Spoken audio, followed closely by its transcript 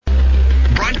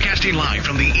Broadcasting live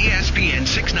from the ESPN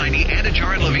 690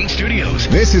 Anajar and Levine studios.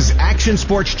 This is Action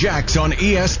Sports Jax on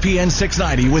ESPN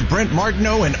 690 with Brent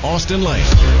Martineau and Austin Lane.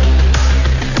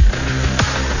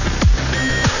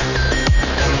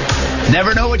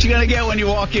 Never know what you're going to get when you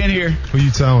walk in here. Who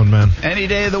you telling, man? Any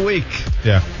day of the week.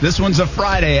 Yeah. This one's a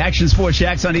Friday. Action Sports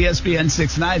Jax on ESPN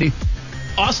 690.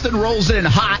 Austin rolls in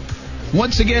hot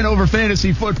once again over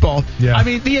fantasy football. Yeah. I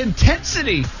mean, the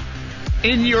intensity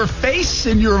in your face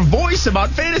and your voice about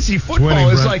fantasy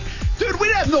football is like, dude, we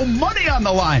have no money on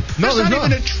the line. There's not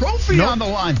even a trophy on the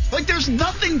line. Like, there's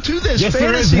nothing to this yes, fantasy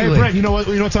there is. Hey, league. Brent, you know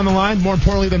what's on the line? More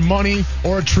importantly than money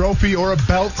or a trophy or a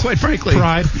belt? Quite frankly,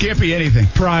 pride. Can't be anything.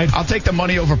 Pride. I'll take the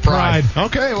money over pride.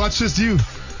 Okay, well, that's just you.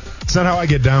 It's not how I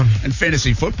get down. In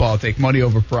fantasy football, I'll take money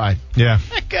over pride. Yeah.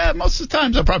 Heck, most of the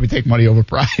times I'll probably take money over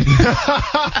pride.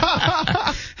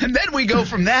 And then we go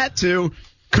from that to...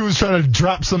 Kuz trying to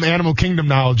drop some Animal Kingdom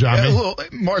knowledge on me.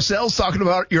 Marcel's talking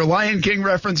about your Lion King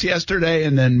reference yesterday,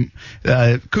 and then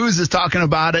Kuz is talking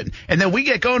about it. And then we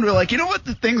get going, we're like, you know what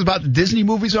the things about the Disney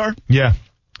movies are? Yeah.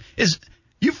 Is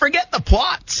you forget the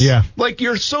plots. Yeah. Like,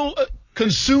 you're so...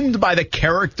 consumed by the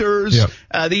characters,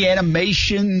 the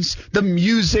animations, the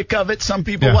music of it. Some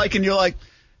people like, and you're like,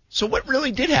 so what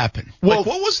really did happen? Well, like,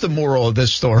 what was the moral of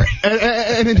this story?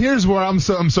 And here's where I'm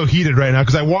so heated right now,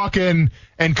 because I walk in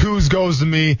and Kuz goes to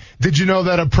me, did you know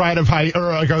that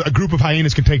a group of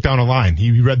hyenas can take down a lion?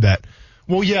 He read that.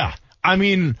 Well, yeah. I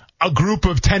mean, a group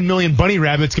of 10 million bunny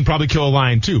rabbits can probably kill a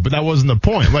lion too, but that wasn't the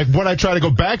point. Like, what I try to go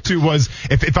back to was,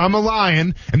 if I'm a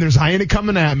lion and there's a hyena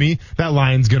coming at me, that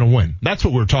lion's going to win. That's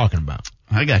what we're talking about.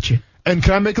 I got you. And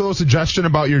can I make a little suggestion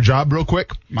about your job real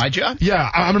quick? My job? Yeah,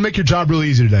 I'm going to make your job really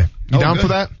easy today. You down for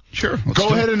that? Sure. Go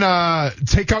ahead and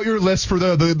take out your list for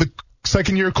the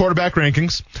second-year quarterback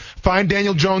rankings. Find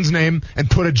Daniel Jones' name and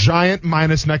put a giant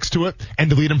minus next to it and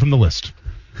delete him from the list.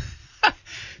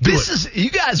 You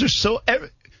guys are so...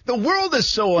 The world is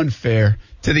so unfair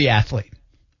to the athlete.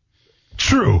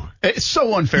 True. It's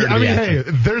so unfair to the athlete.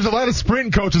 Hey, there's a lot of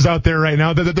sprint coaches out there right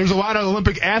now. There's a lot of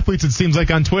Olympic athletes, it seems like,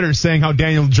 on Twitter saying how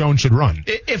Daniel Jones should run.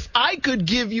 If I could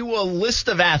give you a list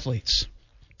of athletes,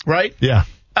 right? Yeah.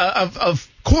 Of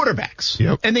quarterbacks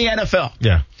in the NFL.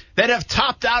 Yeah. That have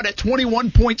topped out at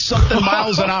 21-point-something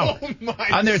miles an hour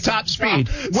on their top speed.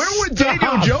 Where would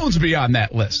Daniel Jones be on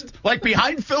that list? Like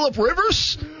behind Phillip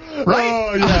Rivers? Right?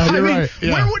 Oh, yeah, you're right.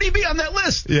 Yeah. Where would he be on that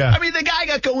list? Yeah. I mean, the guy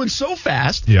got going so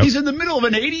fast. Yep. He's in the middle of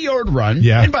an 80-yard run.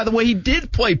 Yeah. And by the way, he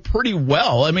did play pretty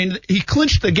well. I mean, he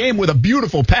clinched the game with a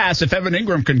beautiful pass if Evan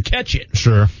Ingram can catch it.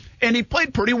 Sure. And he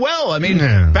played pretty well. I mean,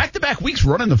 back-to-back weeks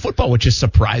running the football, which is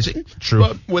surprising. True.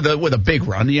 But with a big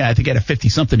run. Yeah, I think he had a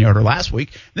 50-something yarder last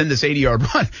week. Then this 80-yard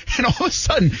run. And all of a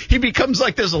sudden, he becomes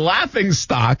like this laughing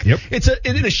stock. Yep. It's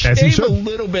a shame a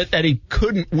little bit that he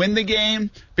couldn't win the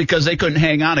game because they couldn't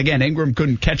hang on. Again, Ingram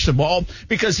couldn't catch the ball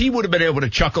because he would have been able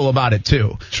to chuckle about it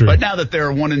too. True. But now that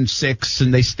they're 1-6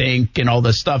 and they stink and all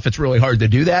this stuff, it's really hard to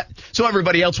do that. So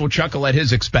everybody else will chuckle at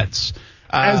his expense.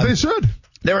 As they should.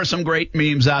 There are some great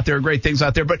memes out there, great things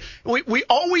out there, but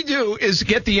all we do is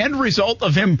get the end result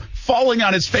of him falling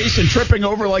on his face and tripping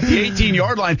over like the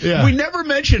 18-yard line. Yeah. We never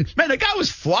mention, man, the guy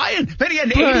was flying. Man, he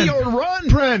had an 80-yard run.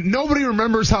 Brent, nobody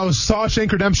remembers how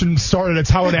Shawshank Redemption started. It's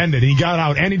how it ended. He got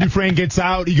out. Andy Dufresne gets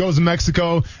out. He goes to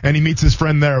Mexico, and he meets his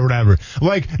friend there or whatever.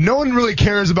 Like, no one really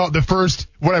cares about the first,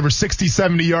 60,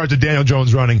 70 yards of Daniel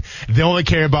Jones running. They only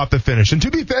care about the finish. And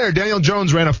to be fair, Daniel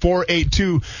Jones ran a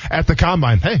 4.82 at the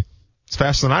combine. Hey. It's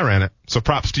faster than I ran it. So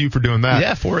props to you for doing that.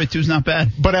 Yeah, 4.82 is not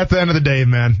bad. But at the end of the day,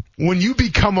 man, when you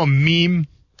become a meme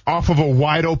off of a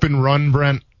wide open run,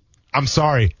 Brent, I'm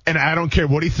sorry. And I don't care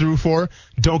what he threw for.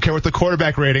 Don't care what the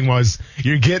quarterback rating was.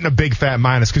 You're getting a big fat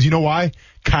minus. Because you know why?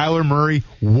 Kyler Murray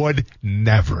would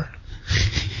never.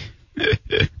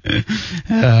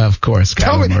 Of course.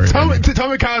 Tell me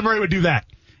Kyler Murray would do that.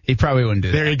 He probably wouldn't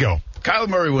do that. There you go. Kyler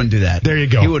Murray wouldn't do that. There you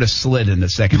go. He would have slid into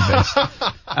second base.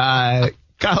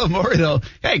 Kyler Murray, though,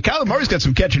 Kyler Murray's got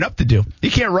some catching up to do. He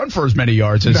can't run for as many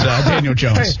yards as Daniel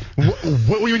Jones. Hey,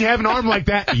 when you have an arm like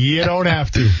that, you don't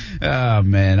have to. Oh,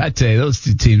 man, I tell you, those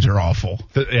two teams are awful.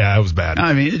 Yeah, it was bad.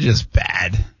 I mean, it's just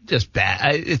bad. Just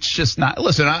bad. It's just not.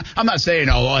 Listen, I'm not saying,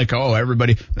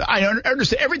 everybody. I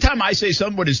understand. Every time I say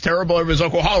somebody's terrible, everybody's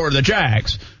like, well, how are the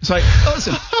Jags? It's like,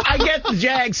 listen, I get the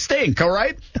Jags stink, all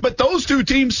right? But those two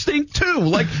teams stink too.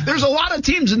 Like, there's a lot of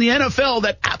teams in the NFL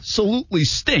that absolutely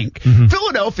stink. Mm-hmm.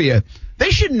 Philadelphia, they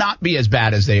should not be as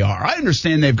bad as they are. I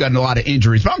understand they've gotten a lot of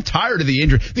injuries, but I'm tired of the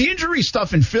injury. The injury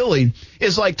stuff in Philly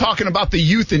is like talking about the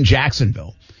youth in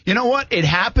Jacksonville. You know what? It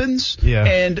happens. Yeah.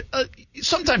 And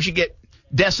sometimes you get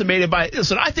decimated by.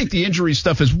 Listen, I think the injury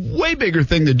stuff is way bigger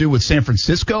thing to do with San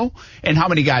Francisco and how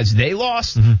many guys they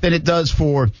lost than it does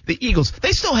for the Eagles.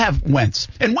 They still have Wentz,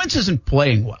 and Wentz isn't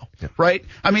playing well, right?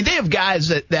 I mean, they have guys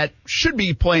that should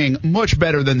be playing much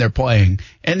better than they're playing,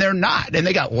 and they're not. And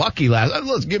they got lucky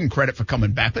let's give them credit for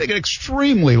coming back, but they got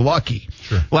extremely lucky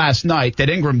last night that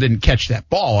Ingram didn't catch that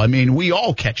ball. I mean, we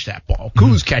all catch that ball.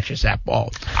 Kuz catches that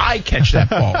ball. I catch that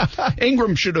ball.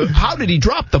 Ingram should have. How did he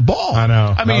drop the ball? I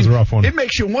know. That was a rough one. It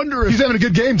makes you wonder if he's having a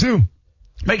good game too.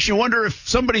 Makes you wonder if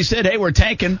somebody said, "Hey, we're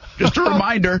tanking." Just a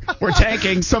reminder, we're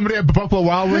tanking. Somebody at Buffalo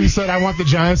Wild Wings said, "I want the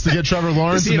Giants to get Trevor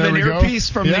Lawrence." Is he and there an we go. earpiece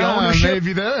from the ownership?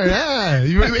 Maybe there. Yeah,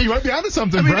 you might be onto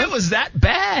something. I mean, Brett. it was that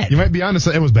bad. You might be honest.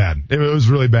 It was bad. It was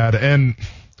really bad. And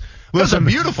listen, it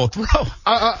was a beautiful throw.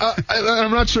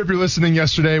 I'm not sure if you're listening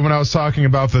yesterday when I was talking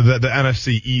about the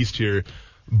NFC East here,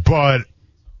 but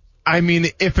I mean,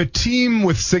 if a team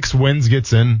with 6 wins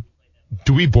gets in,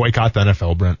 do we boycott the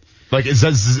NFL, Brent? Like, is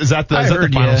that the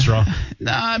final straw?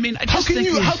 No, I mean, I how just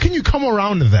how can you come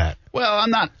around to that? Well, I'm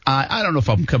not. I don't know if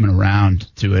I'm coming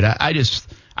around to it.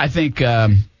 I think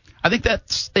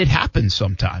that's it happens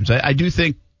sometimes. I do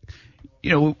think.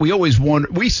 We always wonder.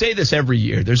 We say this every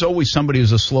year. There's always somebody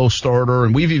who's a slow starter,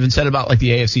 and we've even said about like the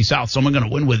AFC South, someone going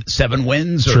to win with 7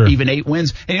 wins or even 8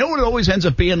 wins. And you know what? It always ends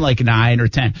up being like 9 or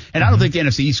 10. And I don't think the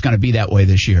NFC East is going to be that way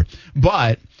this year.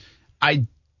 But I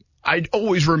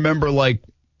always remember like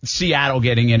Seattle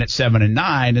getting in at 7 and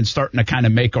 9 and starting to kind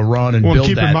of make a run and build that.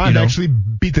 Keep in mind, actually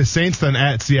beat the Saints then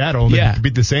at Seattle. And they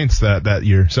beat the Saints that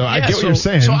year. So I get what you're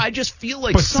saying. So I just feel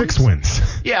like 6 wins.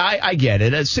 Yeah, I get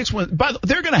it. 6 wins.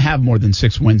 They're going to have more than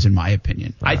 6 wins, in my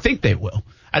opinion. Right. I think they will.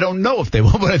 I don't know if they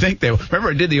will, but I think they will. Remember,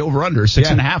 I did the over-under.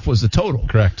 6.5 was the total.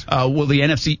 Correct. Will the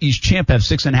NFC East champ have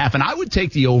 6.5? And I would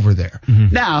take the over there.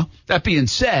 Now, that being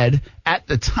said, at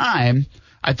the time,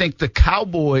 I think the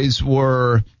Cowboys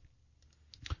were.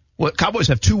 What, Cowboys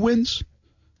have 2 wins?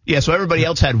 Yeah, so everybody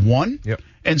else had 1. Yep.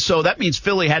 And so that means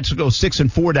Philly had to go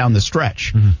 6-4 down the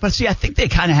stretch. But see, I think they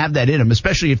kind of have that in them,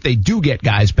 especially if they do get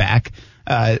guys back,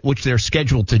 which they're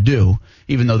scheduled to do,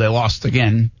 even though they lost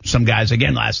some guys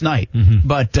again last night.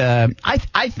 But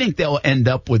I think they'll end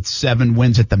up with 7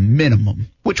 wins at the minimum,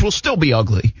 which will still be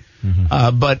ugly.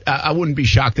 But I wouldn't be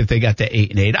shocked if they got to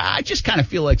 8-8. I just kind of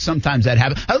feel like sometimes that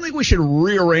happens. I don't think we should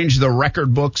rearrange the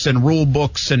record books and rule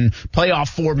books and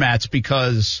playoff formats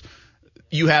because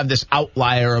you have this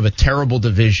outlier of a terrible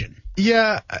division.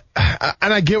 Yeah,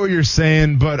 and I get what you're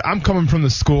saying, but I'm coming from the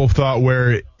school of thought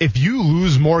where if you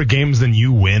lose more games than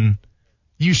you win,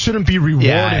 you shouldn't be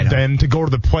rewarded then to go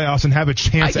to the playoffs and have a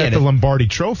chance at the Lombardi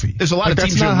Trophy. There's a lot of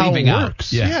teams that are leaving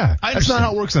out. Yeah. That's not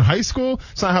how it works in high school.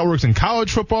 It's not how it works in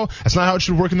college football. That's not how it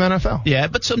should work in the NFL. Yeah,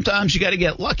 but sometimes you got to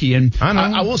get lucky. And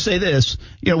I will say this,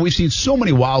 we've seen so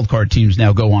many wild card teams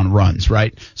now go on runs,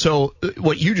 right? So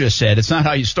what you just said, it's not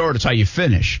how you start, it's how you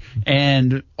finish.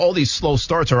 And all these slow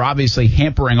starts are obviously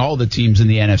hampering all the teams in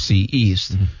the NFC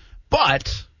East.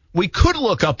 But we could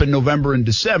look up in November and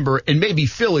December and maybe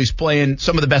Philly's playing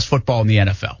some of the best football in the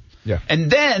NFL. Yeah.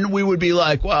 And then we would be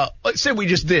like, well, let's say we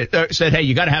just said, hey,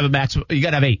 you got to have you got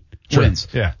to have 8 wins.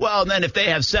 Yeah. Well, and then if they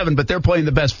have 7, but they're playing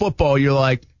the best football, you're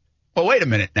like, well, wait a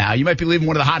minute now. You might be leaving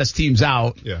one of the hottest teams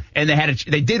out. Yeah. And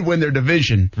they did win their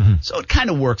division. So it kind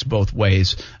of works both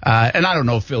ways. And I don't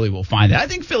know if Philly will find that. I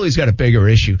think Philly's got a bigger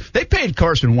issue. They paid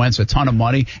Carson Wentz a ton of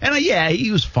money. And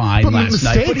he was fine last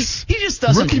night. But he just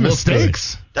doesn't Rookie look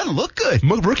mistakes. good. Doesn't look good.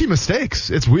 Rookie mistakes.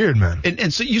 It's weird, man.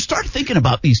 And so you start thinking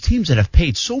about these teams that have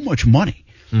paid so much money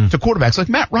to quarterbacks like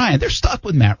Matt Ryan. They're stuck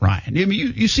with Matt Ryan. I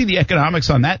mean, you see the economics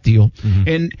on that deal.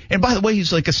 And by the way,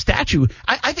 he's like a statue.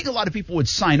 I think a lot of people would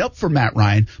sign up for Matt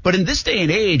Ryan, but in this day and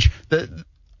age,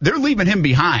 they're leaving him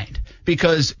behind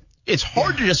because it's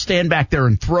hard to just stand back there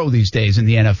and throw these days in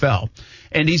the NFL.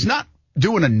 And he's not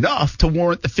doing enough to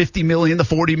warrant the $50 million, the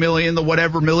 $40 million, the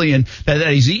whatever million that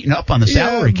he's eating up on the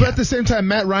salary cap. But at the same time,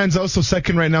 Matt Ryan's also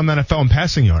second right now in the NFL in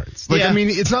passing yards. I mean,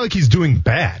 it's not like he's doing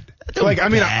bad.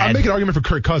 I'm making an argument for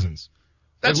Kirk Cousins.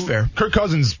 That's fair. Kirk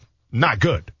Cousins, not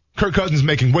good. Kirk Cousins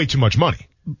making way too much money.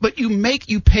 But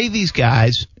you pay these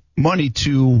guys money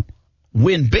to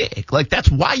win big. Like, that's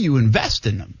why you invest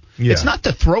in them. Yeah. It's not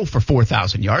to throw for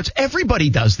 4,000 yards. Everybody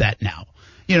does that now.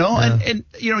 And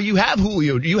you have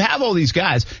Julio, you have all these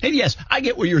guys. And yes, I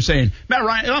get what you're saying. Matt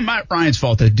Ryan's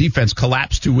fault. The defense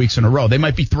collapsed 2 weeks in a row. They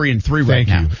might be 3-3 right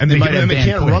now. And they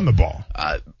can't run the ball.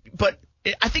 But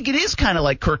I think it is kind of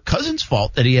like Kirk Cousins'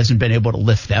 fault that he hasn't been able to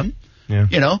lift them.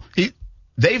 Yeah.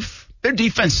 Their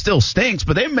defense still stinks,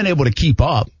 but they haven't been able to keep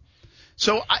up.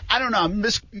 So I don't know.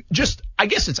 I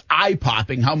guess it's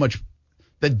eye-popping how much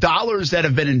the dollars that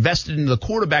have been invested into the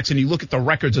quarterbacks, and you look at the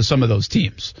records of some of those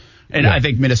teams. And I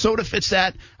think Minnesota fits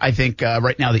that. I think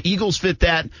right now the Eagles fit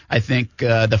that. I think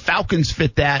the Falcons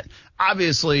fit that.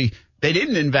 Obviously, they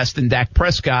didn't invest in Dak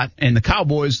Prescott and the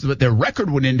Cowboys, but their record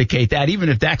would indicate that. Even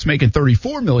if Dak's making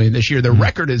 $34 million this year, their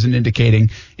record isn't indicating,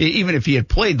 even if he had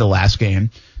played the last game.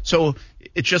 So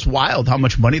it's just wild how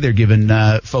much money they're giving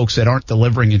folks that aren't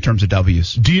delivering in terms of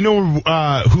W's. Do you know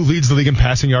who leads the league in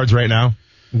passing yards right now?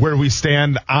 Where we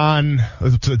stand on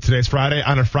today's Friday,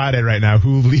 on a Friday right now,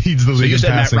 who leads the league in passing? So you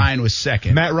said Matt Ryan was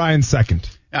second. Matt Ryan second.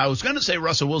 I was going to say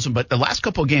Russell Wilson, but the last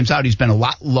couple of games out, he's been a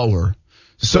lot lower.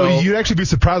 So you'd actually be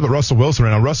surprised about Russell Wilson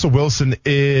right now. Russell Wilson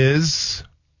is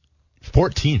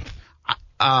 14th.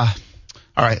 All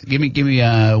right, give me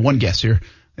one guess here.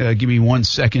 Give me 1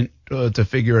 second to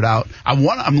figure it out.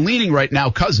 I'm leaning right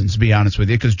now Cousins, to be honest with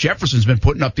you, because Jefferson's been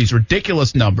putting up these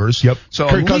ridiculous numbers. Yep. So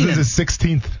Kirk Cousins is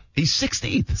 16th. He's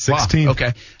 16th. 16th. Wow.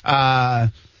 Okay.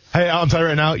 Hey, I'll tell you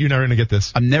right now, you're never going to get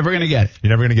this. I'm never going to get it. You're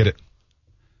never going to get it.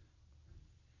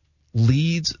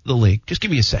 Leads the league. Just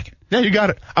give me a second. Yeah, you got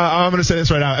it. I'm going to say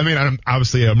this right now. I mean, I'm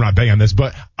not betting on this,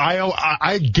 but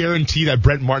I guarantee that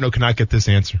Brent Martineau cannot get this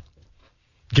answer.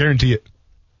 Guarantee it.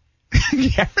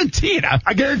 Guarantee it.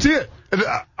 I guarantee it.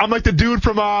 I'm like the dude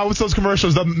from what's those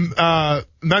commercials? The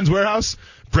Men's Warehouse.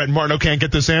 Brent Martineau can't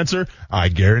get this answer. I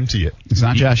guarantee it. It's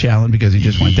not Josh Allen because he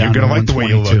just went down. You're gonna like the way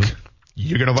you look. 122.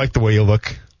 You're gonna like the way you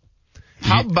look.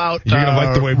 How about you're gonna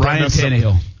like the way Ryan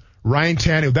Tannehill? Ryan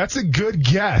Tannehill. That's a good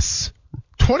guess.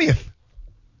 20th.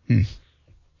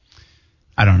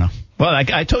 I don't know. Well,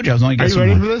 I told you I was only guessing. Are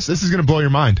you ready one. for this? This is gonna blow your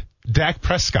mind. Dak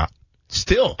Prescott.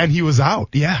 Still. And he was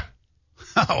out. Yeah.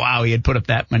 Oh, wow. He had put up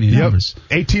that many numbers.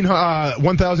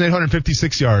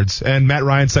 1,856 yards. And Matt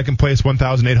Ryan, second place,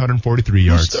 1,843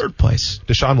 yards. Who's third place?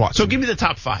 Deshaun Watson. So give me the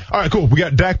top five. All right, cool. We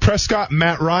got Dak Prescott,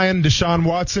 Matt Ryan, Deshaun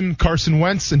Watson, Carson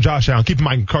Wentz, and Josh Allen. Keep in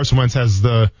mind, Carson Wentz has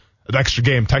the extra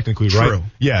game technically, right? True.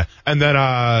 Yeah. And then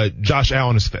Josh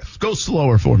Allen is fifth. Go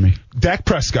slower for me. Dak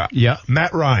Prescott. Yeah.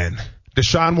 Matt Ryan,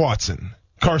 Deshaun Watson,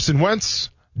 Carson Wentz,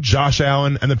 Josh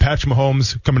Allen, and then Patrick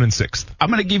Mahomes coming in sixth. I'm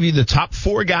going to give you the top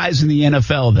four guys in the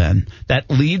NFL then that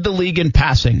lead the league in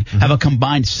passing have a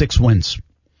combined 6 wins.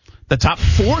 The top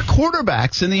four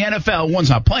quarterbacks in the NFL, one's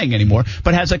not playing anymore,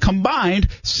 but has a combined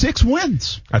 6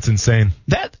 wins. That's insane.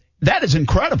 That is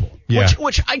incredible. Yeah.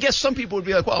 Which I guess some people would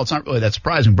be like, well, it's not really that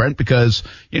surprising, Brent, because,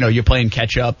 you're playing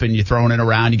catch up and you're throwing it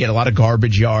around. You get a lot of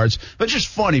garbage yards. But it's just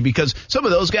funny because some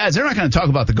of those guys, they're not going to talk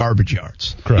about the garbage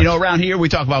yards. Correct. Around here we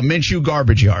talk about Minshew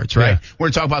garbage yards, right? Yeah. We're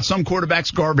going to talk about some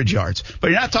quarterbacks garbage yards. But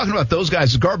you're not talking about those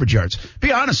guys as garbage yards.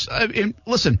 Be honest.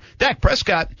 Listen, Dak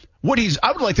Prescott,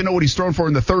 I would like to know what he's thrown for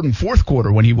in the third and fourth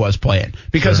quarter when he was playing,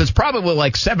 because it's probably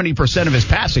like 70% of his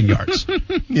passing yards.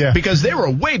 Yeah. Because they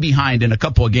were way behind in a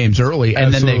couple of games early,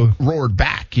 and then they roared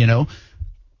back, And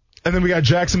then we got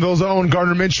Jacksonville's own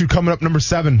Gardner Minshew coming up number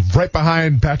 7, right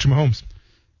behind Patrick Mahomes.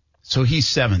 So he's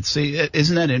 7th. See,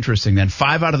 isn't that interesting then?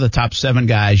 5 out of the top 7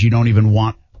 guys you don't even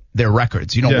want their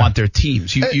records. You don't want their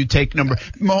teams. You take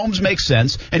Mahomes makes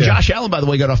sense. And Josh Allen, by the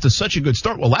way, got off to such a good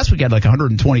start. Well, last week he had like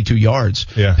 122 yards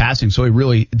passing, so he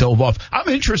really dove off. I'm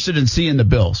interested in seeing the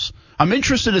Bills. I'm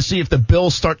interested to see if the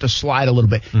Bills start to slide a little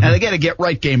bit. Mm-hmm. And they got a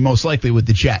get-right game most likely with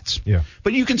the Jets. Yeah.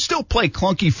 But you can still play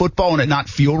clunky football and it not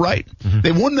feel right. Mm-hmm.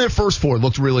 They won their first 4. It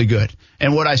looked really good.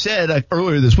 And what I said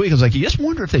earlier this week, I was like, you just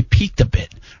wonder if they peaked a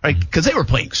bit, right? Because they were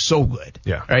playing so good.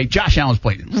 Yeah. Right? Josh Allen's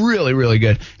playing really, really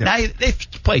good. Yeah. Now, they've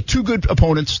played 2 good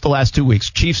opponents the last 2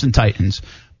 weeks, Chiefs and Titans.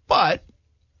 But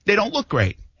they don't look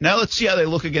great. Now let's see how they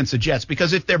look against the Jets,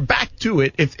 because if they're back to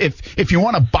it, if you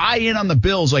want to buy in on the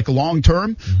Bills like long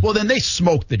term, well then they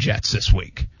smoked the Jets this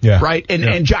week, right?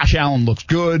 And Josh Allen looks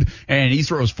good, and he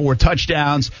throws 4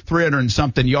 touchdowns, 300 and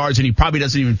something yards, and he probably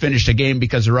doesn't even finish the game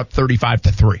because they're up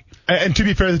 35-3. And to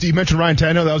be fair, you mentioned Ryan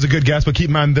Tannehill, that was a good guess, but keep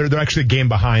in mind they're actually a game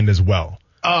behind as well.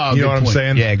 Oh, you know what point. I'm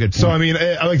saying? Yeah, good point. So, I mean,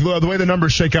 I like the way the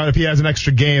numbers shake out. If he has an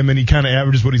extra game and he kind of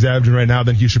averages what he's averaging right now,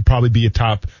 then he should probably be a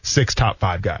top 6, top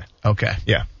 5 guy. Okay.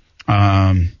 Yeah.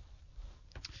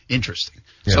 Interesting.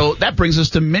 Yeah. So that brings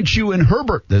us to Minshew and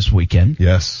Herbert this weekend.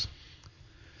 Yes.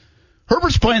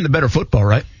 Herbert's playing the better football,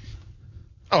 right?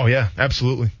 Oh, yeah,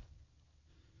 absolutely.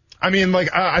 I mean, like,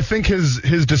 I think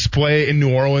his display in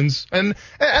New Orleans, and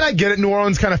I get it, New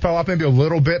Orleans kind of fell off maybe a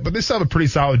little bit, but they still have a pretty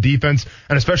solid defense,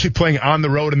 and especially playing on the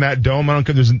road in that dome. I don't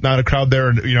care if there's not a crowd there,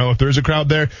 or, if there's a crowd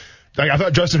there. Like, I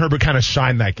thought Justin Herbert kind of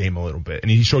shined that game a little bit, and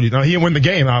he showed you. Now, he didn't win the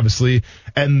game, obviously,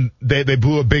 and they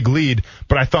blew a big lead,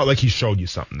 but I thought like he showed you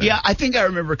something there. Yeah, I think I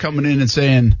remember coming in and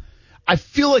saying, I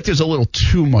feel like there's a little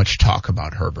too much talk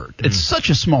about Herbert. It's such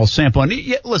a small sample. And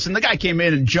listen, the guy came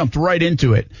in and jumped right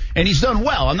into it, and he's done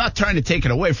well. I'm not trying to take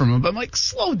it away from him, but I'm like,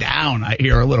 slow down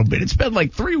here a little bit. It's been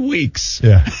like 3 weeks.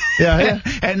 Yeah. Yeah.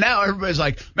 And now everybody's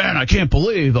like, man, I can't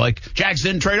believe, like, Jags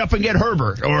didn't trade up and get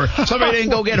Herbert, or somebody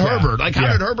didn't go get Herbert. Like,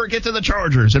 how did Herbert get to the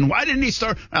Chargers? And why didn't he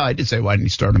start? Oh, I did say why didn't he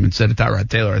start him instead of Tyrod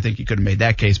Taylor. I think he could have made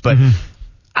that case. But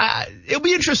it'll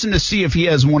be interesting to see if he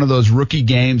has one of those rookie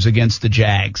games against the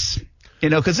Jags.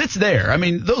 Because it's there. I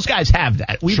mean, those guys have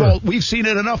that. We've seen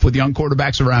it enough with young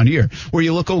quarterbacks around here, where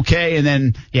you look okay and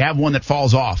then you have one that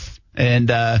falls off. And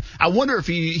I wonder if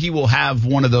he will have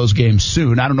one of those games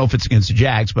soon. I don't know if it's against the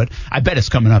Jags, but I bet it's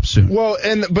coming up soon. Well,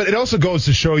 but it also goes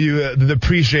to show you the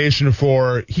appreciation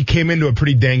for he came into a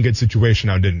pretty dang good situation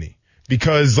now, didn't he?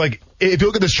 Because, like, if you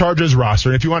look at this Chargers roster,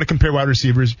 and if you want to compare wide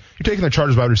receivers, you're taking the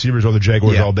Chargers wide receivers over the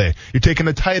Jaguars all day. You're taking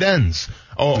the tight ends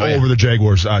over the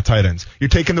Jaguars tight ends. You're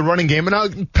taking the running game.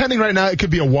 And now, pending right now, it could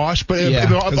be a wash. But if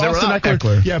Austin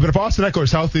Eckler. Yeah, but if Austin Eckler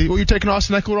is healthy, well, you're taking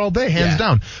Austin Eckler all day, hands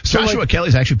down. So Joshua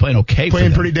Kelly's actually playing okay.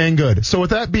 Playing pretty dang good. So with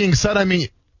that being said, I mean,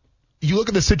 you look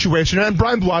at the situation, and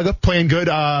Brian Bulaga playing good,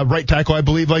 right tackle, I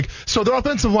believe. So their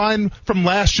offensive line from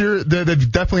last year,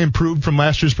 they've definitely improved from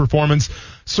last year's performance.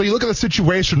 So you look at the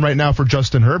situation right now for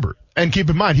Justin Herbert. And keep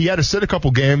in mind, he had to sit a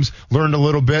couple games, learned a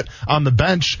little bit on the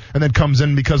bench, and then comes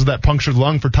in because of that punctured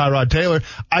lung for Tyrod Taylor.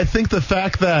 I think the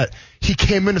fact that he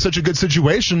came into such a good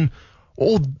situation,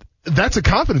 that's a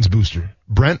confidence booster,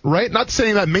 Brent, right? Not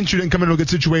saying that Minshew didn't come into a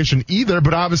good situation either,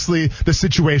 but obviously the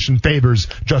situation favors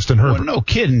Justin Herbert. Well, no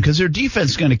kidding, because their defense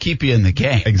is going to keep you in the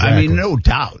game. Exactly. I mean, no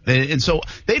doubt. And so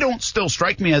they don't still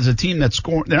strike me as a team that's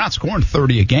scoring. They're not scoring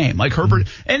 30 a game. Like Herbert,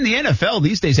 in the NFL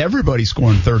these days, everybody's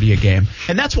scoring 30 a game.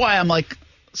 And that's why I'm like,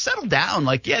 settle down.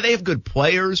 Like, yeah, they have good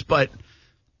players, but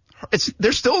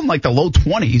they're still in like the low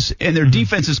 20s, and their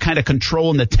defense is kind of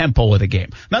controlling the tempo of the game.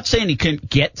 I'm not saying he couldn't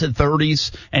get to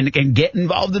 30s and can get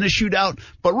involved in a shootout,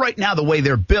 but right now the way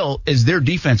they're built is their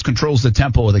defense controls the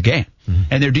tempo of the game,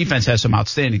 and their defense has some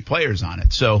outstanding players on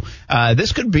it. So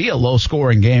this could be a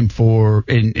low-scoring game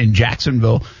in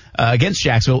Jacksonville. Against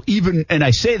Jacksonville, and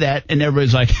I say that, and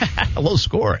everybody's like, low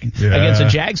scoring against the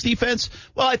Jags defense.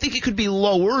 Well, I think it could be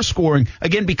lower scoring,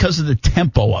 again, because of the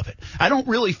tempo of it. I don't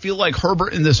really feel like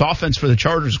Herbert in this offense for the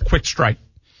Chargers quick strike.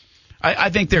 I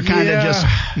think they're kind of just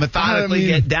methodically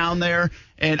get down there.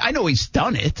 And I know he's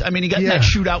done it. I mean, he got in that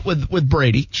shootout with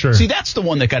Brady. Sure. See, that's the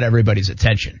one that got everybody's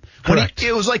attention. Correct.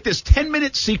 It was like this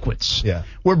 10-minute sequence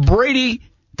where Brady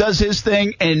does his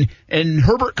thing, and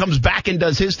Herbert comes back and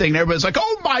does his thing, and everybody's like,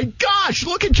 oh, my gosh,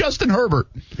 look at Justin Herbert.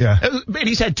 Yeah. And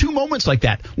he's had 2 moments like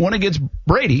that, one against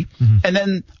Brady, and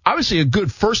then obviously a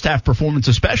good first-half performance,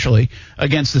 especially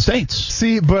against the Saints.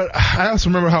 See, but I also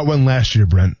remember how it went last year,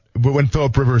 Brent, when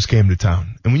Phillip Rivers came to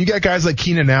town. And when you got guys like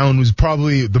Keenan Allen, who's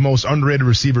probably the most underrated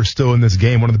receiver still in this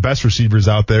game, one of the best receivers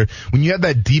out there, when you have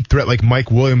that deep threat like Mike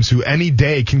Williams, who any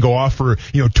day can go off for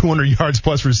 200 yards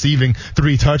plus receiving,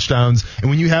 3 touchdowns, and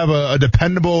when you have a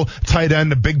dependable tight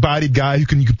end, a big-bodied guy who you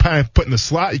can kind of put in the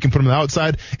slot, you can put him on the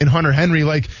outside, and Hunter Henry,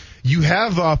 like, you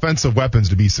have the offensive weapons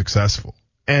to be successful.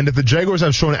 And if the Jaguars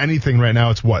have shown anything right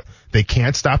now, it's what? They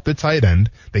can't stop the tight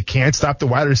end. They can't stop the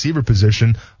wide receiver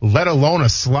position, let alone a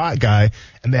slot guy,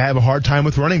 and they have a hard time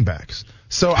with running backs.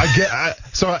 So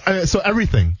so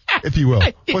everything, if you will.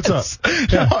 What's up?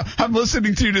 Yeah. No, I'm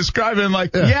listening to you describe it. I'm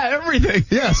like, everything.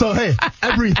 Yeah. So hey,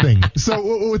 everything.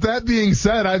 So with that being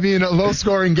said, I mean, a low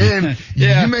scoring game.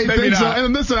 You may think so.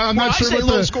 And listen, I'm not sure what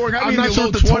low scoring. I'm not sure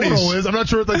what the total is. I'm not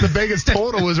sure what like the Vegas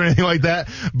total is or anything like that.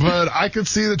 But I could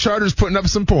see the Chargers putting up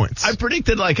some points. I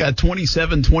predicted like a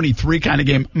 27-23 kind of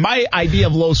game. My idea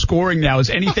of low scoring now is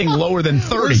anything lower than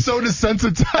 30. We're so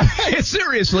desensitized. It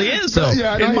seriously is though.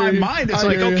 In my mind, it's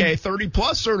like, okay, 30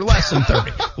 plus or less than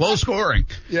 30. Low scoring.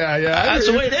 Yeah. That's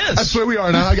the way it is. That's where we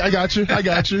are now. I got you.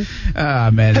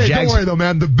 Man. Hey, don't worry though,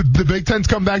 man. The Big Ten's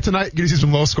come back tonight. You're going to see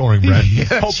some low scoring, Brad.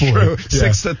 Hopefully. True.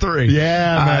 6-3.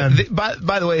 Yeah, man.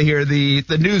 By the way, here,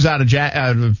 the news out of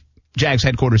Jags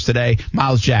headquarters today,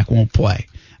 Miles Jack won't play.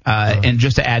 And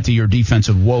just to add to your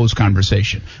defensive woes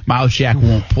conversation, Miles Jack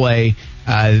won't play.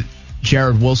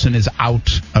 Jared Wilson is out,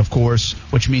 of course,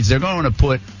 which means they're going to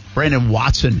put Brandon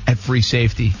Watson at free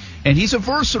safety. And he's a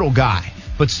versatile guy,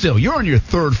 but still, you're on your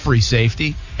 3rd free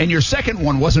safety, and your 2nd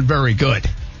one wasn't very good.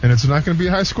 And it's not going to be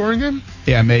a high-scoring game?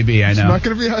 Yeah, maybe, I know. It's not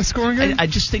going to be a high-scoring game? I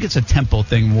just think it's a tempo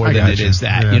thing more than it is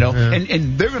that,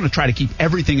 And they're going to try to keep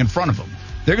everything in front of them.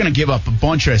 They're going to give up a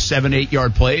bunch of 7-8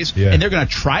 yard plays, and they're going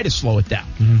to try to slow it down.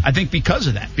 I think because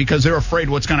of that, because they're afraid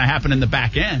what's going to happen in the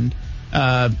back end.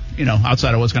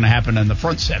 outside of what's going to happen in the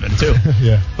front seven, too.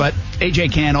 Yeah. But A.J.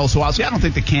 Cann also out. See, I don't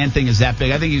think the Cann thing is that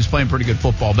big. I think he was playing pretty good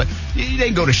football, but they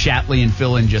can go to Shatley and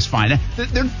fill in just fine.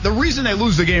 The reason they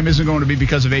lose the game isn't going to be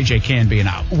because of A.J. Cann being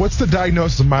out. What's the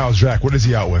diagnosis of Miles Jack? What is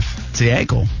he out with? It's the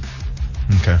ankle.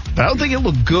 Okay. But I don't think it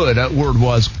looked good, word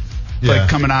was,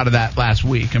 coming out of that last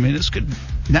week. I mean, this could...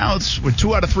 Now we're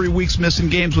 2 out of 3 weeks missing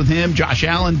games with him. Josh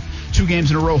Allen, 2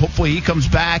 games in a row. Hopefully he comes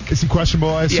back. Is he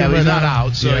questionable? I assume but he's right not now?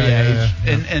 out. So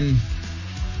And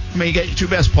I mean, you get your 2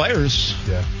 best players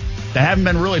that haven't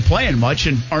been really playing much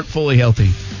and aren't fully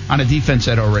healthy on a defense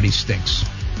that already stinks.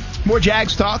 More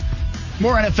Jags talk.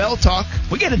 More NFL talk.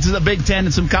 We get into the Big Ten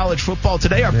and some college football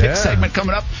today. Our pick segment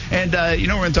coming up. And, we're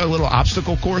going to talk a little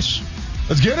obstacle course.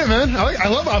 Let's get it, man. I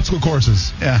love obstacle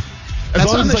courses. Yeah. As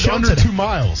long as it's like under 2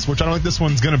 miles, which I don't think this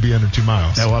one's going to be under 2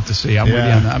 miles. Yeah, we'll have to see. I'm with you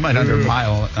on that. I might under a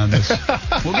mile on this.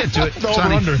 We'll get to it. It's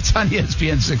on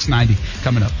ESPN 690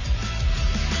 coming up.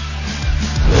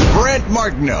 Brent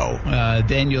Martineau.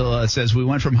 Daniel says we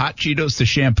went from hot Cheetos to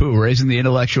shampoo, raising the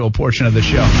intellectual portion of the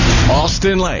show.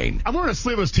 Austin Lane. I'm wearing a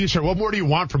sleeveless t-shirt. What more do you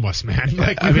want from us, man?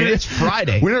 It's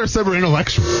Friday. We never said we're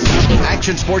intellectual.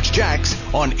 Action Sports Jacks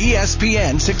on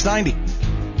ESPN 690.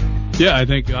 Yeah, I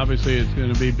think obviously it's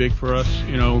going to be big for us,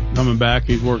 coming back.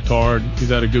 He's worked hard. He's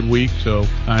had a good week, so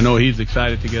I know he's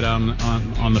excited to get out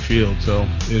on the field. So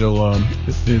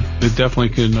it definitely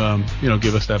can,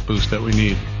 give us that boost that we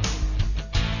need.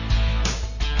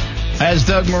 As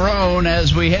Doug Marrone,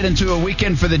 as we head into a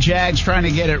weekend for the Jags trying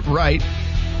to get it right.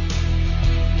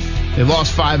 They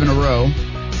lost 5 in a row.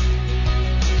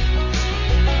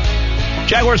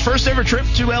 Jaguars' first ever trip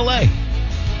to L.A.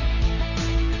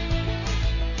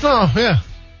 Oh, yeah.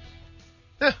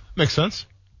 Yeah, makes sense.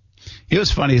 It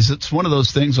was funny. It's one of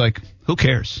those things like, who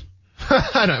cares?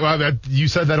 I know. Well, you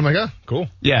said that. I'm like, oh, cool.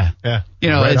 Yeah. Yeah.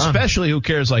 Right especially who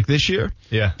cares like this year.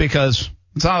 Yeah. Because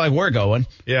it's not like we're going.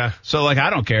 Yeah. So,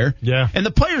 I don't care. Yeah. And the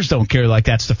players don't care like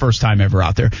that's the first time ever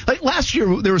out there. Like last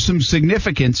year, there was some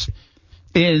significance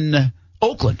in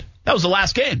Oakland. That was the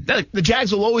last game. The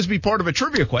Jags will always be part of a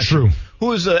trivia question. True.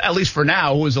 Who is, at least for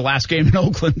now, who is the last game in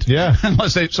Oakland? Yeah.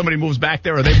 Unless somebody moves back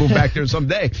there or they move back there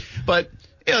someday. But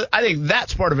I think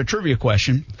that's part of a trivia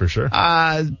question. For sure.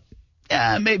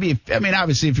 Maybe,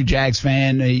 obviously, if you're a Jags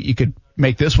fan, you could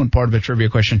make this one part of a trivia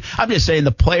question. I'm just saying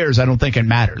the players, I don't think it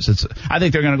matters. I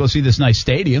think they're going to go see this nice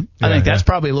stadium. I think that's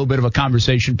probably a little bit of a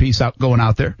conversation piece going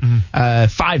out there.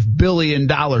 $5 billion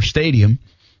stadium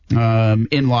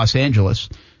in Los Angeles.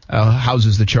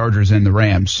 Houses the Chargers and the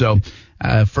Rams. So,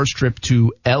 first trip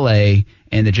to L.A.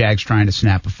 and the Jags trying to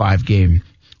snap a 5-game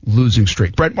losing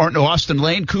streak. Brent Martineau, Austin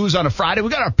Lane, Coos on a Friday. We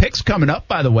got our picks coming up,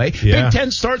 by the way. Yeah. Big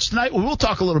Ten starts tonight. We'll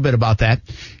talk a little bit about that.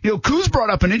 Coos brought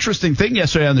up an interesting thing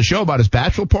yesterday on the show about his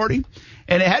bachelor party,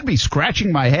 and it had me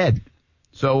scratching my head.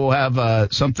 So we'll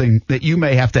have something that you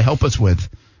may have to help us with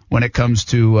when it comes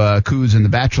to Coos and the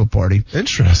bachelor party.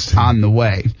 Interesting. On the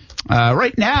way.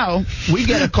 Right now, we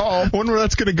get a call. I wonder where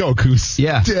that's going to go, Coos.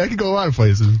 Yeah. I could go a lot of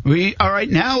places. Right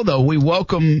now, though, we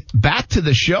welcome back to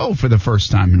the show for the first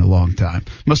time in a long time.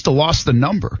 Must have lost the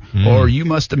number, or you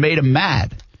must have made him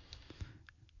mad.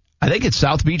 I think it's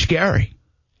South Beach Gary.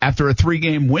 After a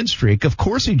 3-game win streak, of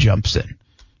course he jumps in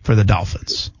for the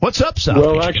Dolphins. What's up, South Beach?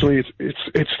 Well, actually,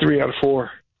 it's 3 out of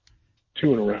 4.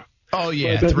 2 in a row. Oh,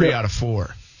 yeah, 3 out of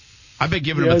 4. I've been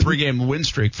giving him a 3-game win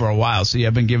streak for a while. See,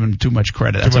 I've been giving him too much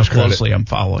credit. That's how closely I'm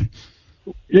following.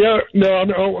 Yeah, no,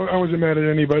 I wasn't mad at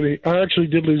anybody. I actually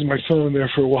did lose my phone there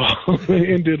for a while,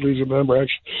 and did lose a number,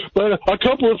 actually. But a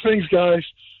couple of things, guys.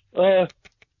 I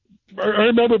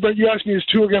remember, but you asked me, is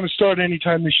Tua going to start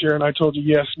anytime this year? And I told you,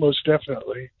 yes, most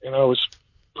definitely. And I was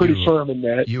pretty firm in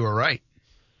that. You were right.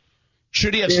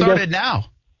 Should he have started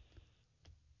now?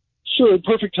 Sure,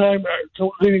 perfect time,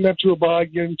 leading up to a bye,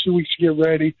 getting 2 weeks to get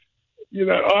ready.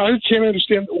 I can't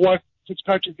understand why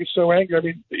Fitzpatrick is so angry. I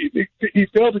mean, he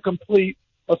failed to complete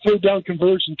a 3rd down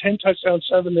conversion, 10 touchdowns,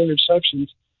 7 interceptions.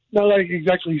 Not like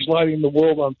exactly he's lighting the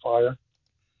world on fire.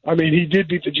 I mean, he did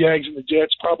beat the Jags and the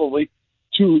Jets, probably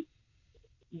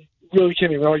really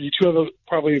can't even argue, 2 of the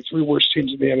probably the 3 worst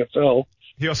teams in the NFL.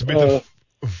 He also beat the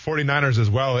 49ers as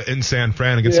well in San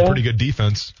Fran against a pretty good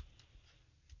defense.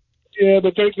 Yeah,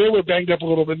 but they were banged up a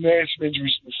little bit, and they had some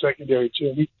injuries in the secondary,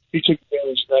 too. He took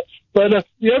advantage of that. But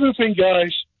the other thing,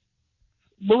 guys,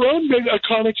 Marrone made a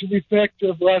comment to the effect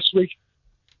of last week,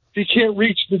 he can't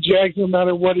reach the Jags no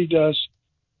matter what he does.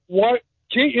 Can't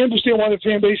you understand why the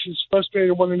fan base is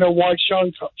frustrated and want to know why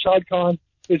Shad Khan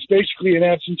is basically an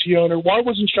absentee owner? Why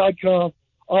wasn't Shad Khan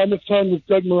on the phone with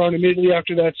Doug Marrone immediately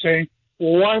after that saying,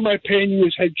 well, why am I paying you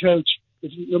as head coach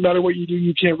no matter what you do,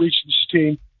 you can't reach this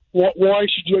team? Why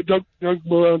should Doug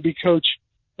Marrone be coach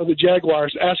of the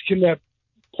Jaguars, ask him that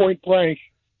point blank.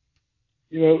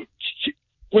 Wouldn't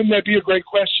that be a great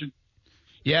question?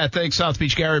 Yeah, thanks, South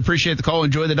Beach Gary. Appreciate the call.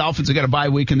 Enjoy the Dolphins. They got a bye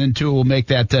week, and then Tua will make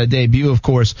that debut, of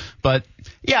course. But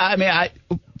yeah, I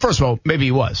mean, first of all, maybe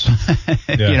he was,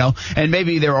 and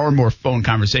maybe there are more phone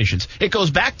conversations. It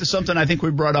goes back to something I think we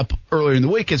brought up earlier in the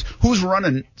week: is who's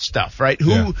running stuff, right?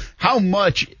 How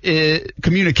much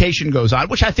communication goes on?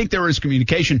 Which I think there is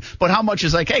communication, but how much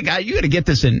is like, hey, guy, you got to get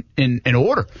this in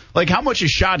order. Like, how much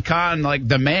is Shad Khan like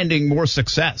demanding more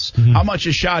success? Mm-hmm. How much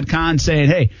is Shad Khan saying,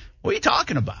 hey, what are you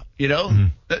talking about?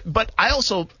 But I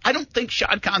don't think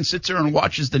Shad Khan sits there and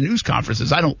watches the news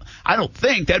conferences. I don't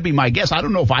think that'd be my guess. I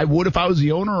don't know if I would if I was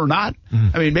the owner or not.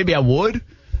 I mean, maybe I would.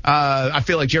 I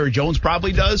feel like Jerry Jones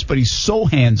probably does, but he's so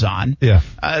hands-on. Yeah.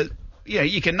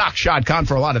 You can knock Shad Khan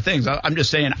for a lot of things. I'm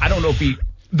just saying, I don't know if he.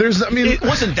 It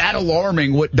wasn't that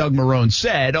alarming what Doug Marrone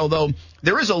said, although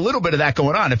there is a little bit of that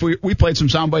going on. If we played some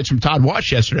sound bites from Todd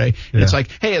Wash yesterday, and it's like,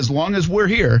 hey, as long as we're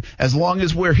here,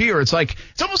 it's like,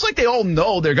 it's almost like they all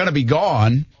know they're going to be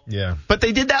gone. Yeah. But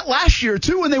they did that last year,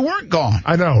 too, and they weren't gone.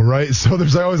 I know, right? So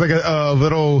there's always like a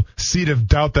little seed of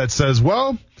doubt that says,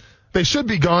 well, they should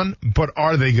be gone, but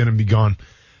are they going to be gone?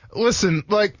 Listen,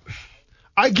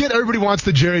 I get everybody wants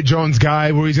the Jerry Jones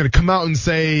guy where he's going to come out and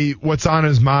say what's on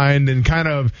his mind and kind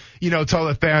of, tell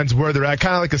the fans where they're at,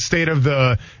 kind of like a state of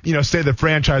the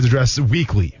franchise address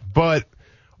weekly. But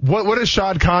what is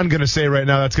Shad Khan going to say right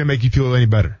now that's going to make you feel any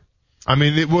better? I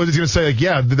mean, what is he going to say?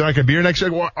 They're not going to be here next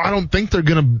year. Well, I don't think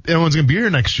anyone's going to be here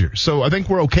next year. So I think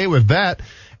we're okay with that.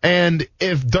 And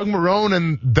if Doug Marrone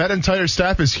and that entire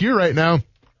staff is here right now,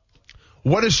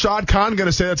 what is Shad Khan going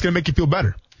to say that's going to make you feel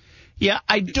better? Yeah,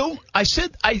 I do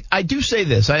say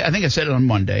this. I think I said it on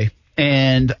Monday,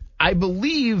 and I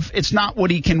believe it's not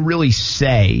what he can really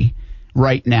say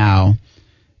right now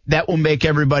that will make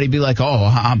everybody be like,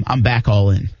 oh, I'm back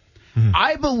all in. Mm-hmm.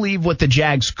 I believe what the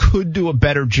Jags could do a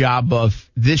better job of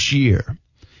this year,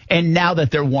 and now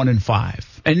that they're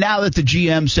 1-5, and now that the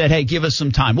GM said, hey, give us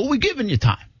some time. Well, we've given you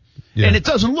time, and it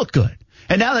doesn't look good.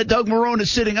 And now that Doug Marrone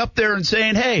is sitting up there and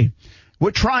saying, hey, we're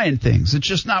trying things. It's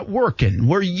just not working.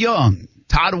 We're young.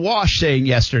 Todd Wash saying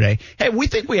yesterday, hey, we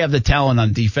think we have the talent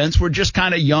on defense. We're just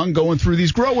kind of young going through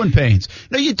these growing pains.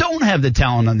 No, you don't have the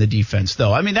talent on the defense,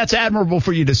 though. I mean, that's admirable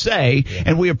for you to say,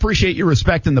 and we appreciate you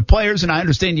respecting the players, and I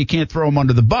understand you can't throw them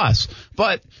under the bus.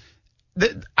 But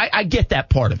I get that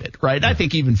part of it, right? I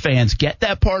think even fans get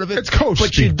that part of it. It's coach but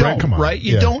Steve, you don't, Come on. right?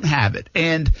 You don't have it.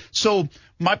 And so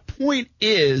my point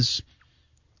is,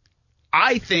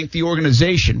 I think the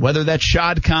organization, whether that's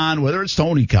Shad Khan, whether it's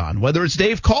Tony Khan, whether it's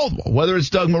Dave Caldwell, whether it's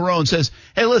Doug Marrone, says,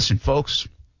 hey, listen, folks,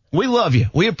 we love you.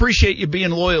 We appreciate you being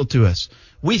loyal to us.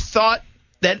 We thought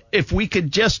that if we could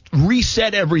just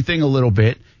reset everything a little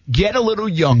bit, get a little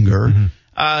younger,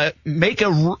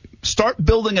 start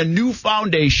building a new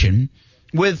foundation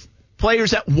with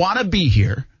players that want to be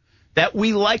here, that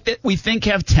we like, that we think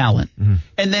have talent,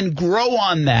 and then grow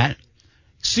on that,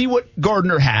 see what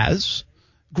Gardner has,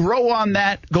 grow on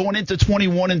that going into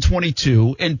 21 and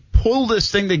 22 and pull this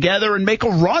thing together and make a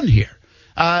run here.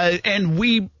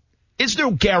 It's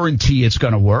no guarantee it's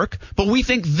going to work, but we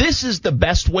think this is the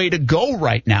best way to go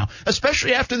right now,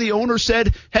 especially after the owner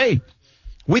said, hey,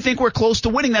 we think we're close to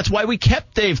winning. That's why we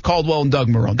kept Dave Caldwell and Doug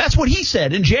Marrone. That's what he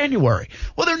said in January.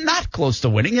 Well, they're not close to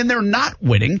winning, and they're not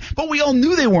winning, but we all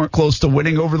knew they weren't close to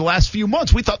winning over the last few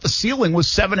months. We thought the ceiling was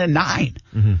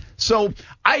 7-9. So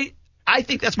I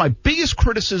think that's my biggest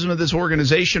criticism of this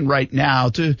organization right now,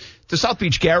 to South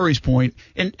Beach Gary's point,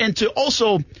 and to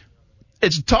also,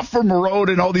 it's tough for Marrone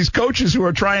and all these coaches who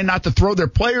are trying not to throw their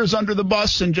players under the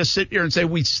bus and just sit here and say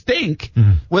we stink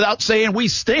without saying we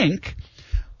stink,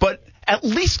 but at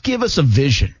least give us a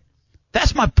vision.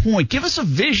 That's my point. Give us a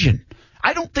vision.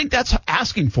 I don't think that's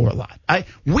asking for a lot.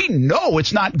 We know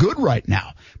it's not good right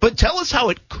now, but tell us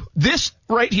how this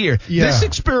right here, this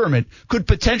experiment could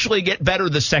potentially get better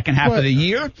the second half of the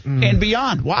year and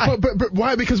beyond. Why? But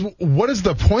why? Because what is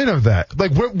the point of that?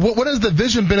 Like, what has the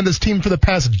vision been of this team for the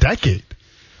past decade?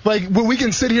 Like, we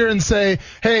can sit here and say,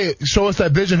 hey, show us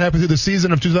that vision happened through the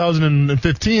season of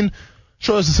 2015.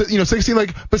 Show us, 16.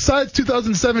 Like, besides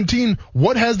 2017,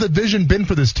 what has the vision been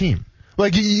for this team?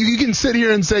 Like, you can sit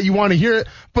here and say you want to hear it,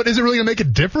 but is it really going to make a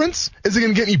difference? Is it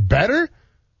going to get any better?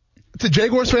 To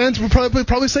Jaguars fans, we'll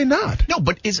probably say not. No,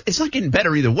 but it's not getting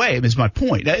better either way, is my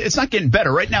point. It's not getting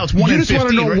better. Right now it's 1-15. You just want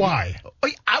to know why.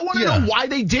 I want to know why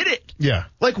they did it. Yeah.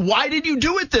 Like, why did you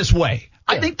do it this way?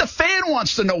 I think the fan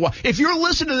wants to know why. If you're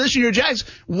listening to this and you're Jags,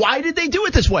 why did they do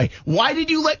it this way? Why did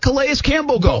you let Calais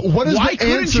Campbell go? Why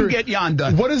couldn't you get Jan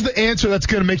done? What is the answer that's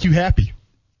going to make you happy?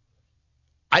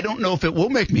 I don't know if it will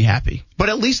make me happy, but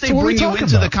at least they So what are we bring you talking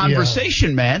into the about?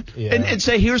 conversation, man, Yeah. and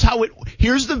say, here's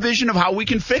the vision of how we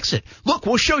can fix it. Look,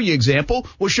 we'll show you example.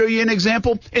 We'll show you an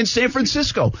example in San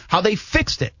Francisco, how they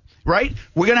fixed it, right?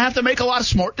 We're going to have to make a lot of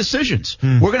smart decisions.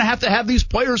 We're going to have these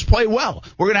players play well.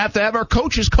 We're going to have our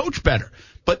coaches coach better.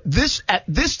 But at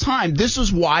this time, this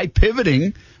is why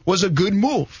pivoting was a good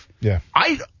move. Yeah.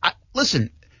 I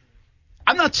listen,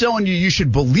 I'm not telling you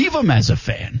should believe them as a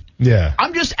fan. Yeah.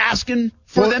 I'm just asking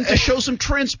for them to show some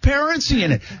transparency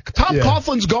in it. Tom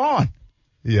Coughlin's gone.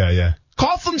 Yeah.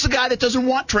 Coughlin's the guy that doesn't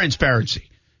want transparency.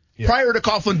 Yeah. Prior to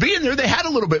Coughlin being there, they had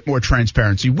a little bit more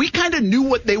transparency. We kind of knew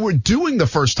what they were doing the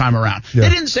first time around. Yeah. They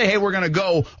didn't say, hey, we're going to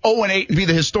go 0-8 and be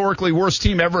the historically worst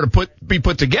team ever to be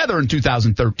put together in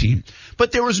 2013.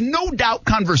 But there was no doubt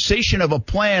conversation of a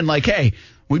plan like, hey,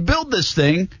 we build this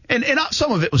thing, and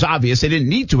some of it was obvious. They didn't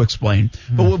need to explain.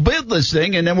 But we'll build this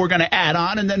thing, and then we're going to add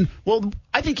on. And then,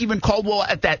 I think even Caldwell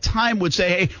at that time would say,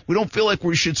 hey, we don't feel like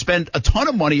we should spend a ton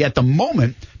of money at the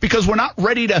moment because we're not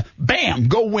ready to, bam,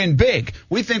 go win big.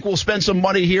 We think we'll spend some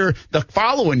money here the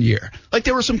following year. Like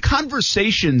there were some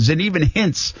conversations and even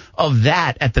hints of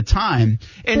that at the time.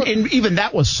 And even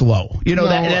that was slow. You know,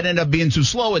 that ended up being too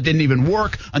slow. It didn't even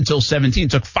work until 17.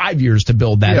 It took 5 years to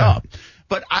build that up.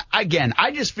 But I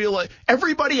just feel like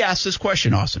everybody asks this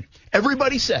question, Austin.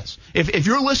 Everybody says, if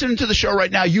you're listening to the show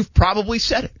right now, you've probably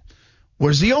said it.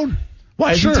 Where's the owner?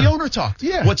 Why hasn't the owner talked?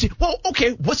 Yeah. What's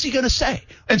he going to say?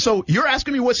 And so you're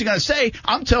asking me what's he going to say.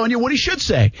 I'm telling you what he should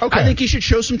say. Okay. I think he should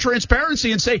show some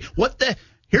transparency and say,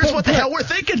 here's what the hell we're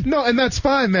thinking. No, and that's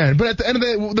fine, man. But at the end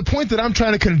of the point that I'm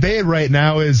trying to convey right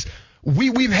now is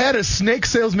we've had a snake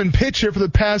salesman pitch here for the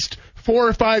past 4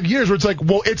 or 5 years where it's like,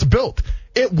 well, it's built.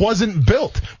 It wasn't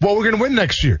built. Well, we're going to win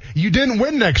next year. You didn't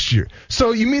win next year.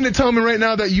 So you mean to tell me right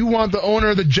now that you want the owner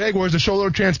of the Jaguars to show a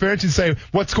little transparency and say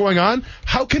what's going on?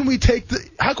 How can we take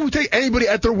anybody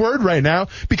at their word right now?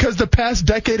 Because the past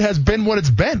decade has been what it's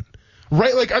been.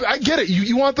 Right? Like, I get it.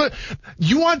 You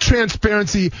want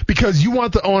transparency because you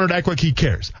want the owner to act like he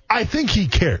cares. I think he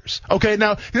cares. Okay?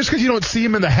 Now, just because you don't see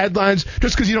him in the headlines,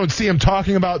 just because you don't see him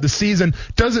talking about the season,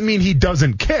 doesn't mean he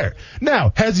doesn't care.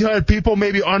 Now, has he hired people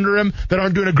maybe under him that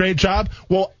aren't doing a great job?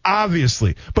 Well,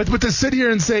 obviously. But to sit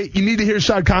here and say, you need to hear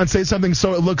Shad Khan say something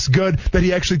so it looks good that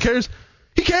he actually cares,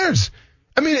 he cares.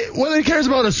 I mean, whether he cares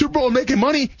about a Super Bowl and making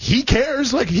money, he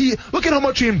cares. Like, look at how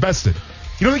much he invested.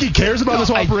 You don't think he cares about this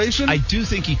operation? I do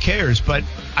think he cares, but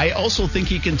I also think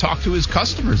he can talk to his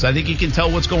customers. I think he can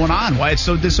tell what's going on, why it's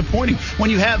so disappointing.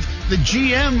 When you have the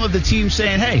GM of the team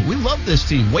saying, hey, we love this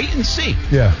team. Wait and see.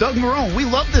 Yeah. Doug Marrone, we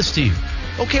love this team.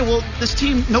 Okay, well, this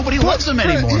team, nobody loves them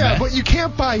anymore, man. But you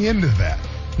can't buy into that.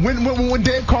 When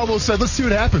Dave Caldwell said, let's see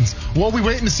what happens. Well, we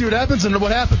waiting to see what happens, and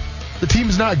what happened? The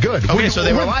team's not good. Okay, so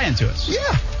they were lying to us.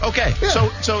 Yeah. Okay, yeah.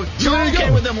 so you're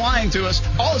okay with them lying to us.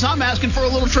 All I'm asking for a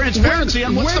little transparency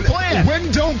on what's the plan.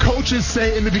 When don't coaches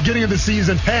say in the beginning of the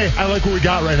season, hey, I like what we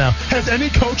got right now? Has any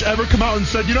coach ever come out and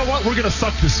said, you know what, we're going to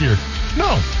suck this year?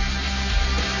 No.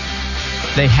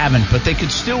 They haven't, but they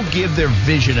could still give their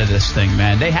vision of this thing,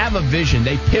 man. They have a vision.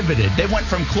 They pivoted. They went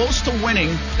from close to winning.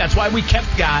 That's why we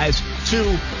kept guys to,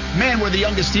 man, we're the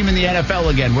youngest team in the NFL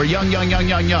again. We're young.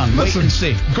 Listen, wait and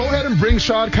see. Go ahead and bring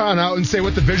Shad Khan out and say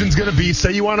what the vision's going to be.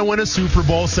 Say you want to win a Super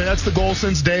Bowl. Say that's the goal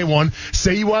since day one.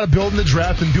 Say you want to build in the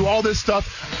draft and do all this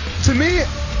stuff. To me,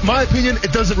 my opinion,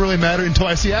 it doesn't really matter until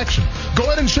I see action. Go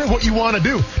ahead and share what you want to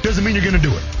do. Doesn't mean you're going to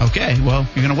do it. Okay, well,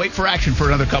 you're going to wait for action for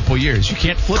another couple of years. You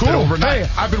can't flip it overnight. Hey,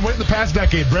 I've been waiting the past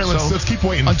decade, Brent. Let's keep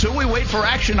waiting. Until we wait for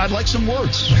action, I'd like some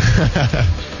words.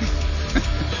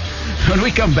 When we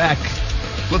come back,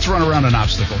 let's run around an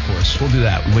obstacle course. We'll do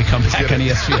that when we come back on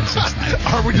ESPN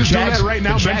 690. Are we just doing that right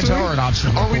now mentally? Jags are an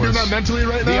obstacle course. Are we doing that mentally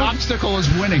right now? The obstacle is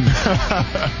winning.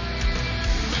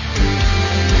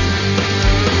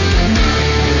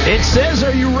 It says,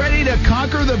 are you ready to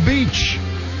conquer the beach?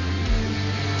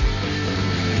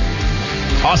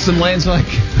 Austin Lane's like,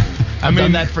 I've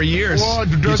done that for years. Well,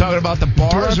 you're talking about the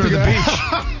bars or the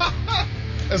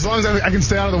beach? As long as I can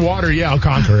stay out of the water, I'll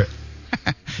conquer it.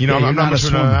 You know, I'm not an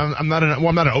ocean guy. I'm not an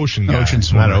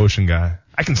ocean guy.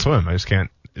 I can swim. I just can't.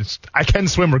 I can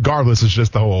swim regardless. It's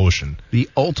just the whole ocean. The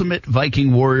ultimate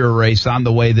Viking Warrior race on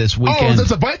the way this weekend. Oh,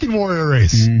 that's a Viking Warrior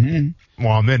race. Mm-hmm.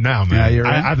 Well, I'm in now, man. Yeah, you're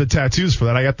in? I have the tattoos for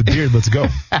that. I got the beard. Let's go.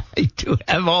 I do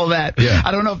have all that. Yeah.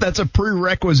 I don't know if that's a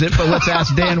prerequisite, but let's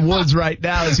ask Dan Woods right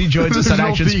now as he joins us on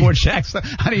Action Sports Jacks on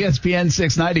ESPN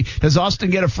 690. Does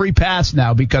Austin get a free pass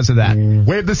now because of that?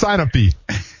 Waive the sign-up fee.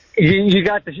 You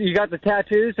got the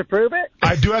tattoos to prove it?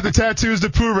 I do have the tattoos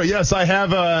to prove it. Yes, I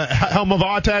have a Helm of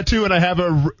Awe tattoo and I have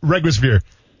a Regisvere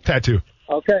tattoo.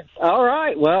 Okay. All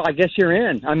right. Well, I guess you're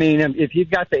in. I mean, if you've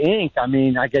got the ink, I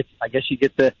mean, I guess you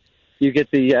get the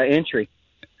entry.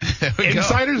 There we go.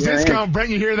 Insider's discount, Brent.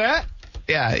 You hear that?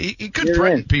 Yeah, he could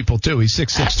threaten people, too. He's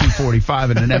 6'6",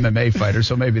 245 and an MMA fighter,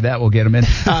 so maybe that will get him in.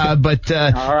 All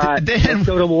right, Dan, let's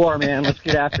go to war, man. Let's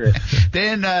get after it.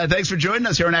 Dan, thanks for joining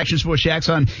us here on Action Sports Jacks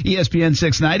on ESPN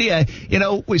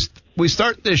 690. We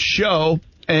start this show,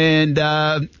 and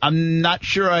I'm not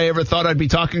sure I ever thought I'd be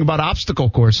talking about obstacle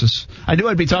courses. I knew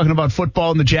I'd be talking about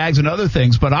football and the Jags and other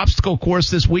things, but obstacle course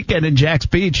this weekend in Jax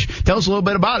Beach. Tell us a little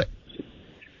bit about it.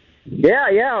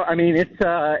 Yeah. I mean, it's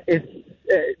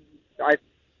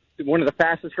one of the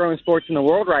fastest growing sports in the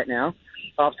world right now,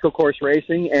 obstacle course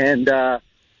racing, and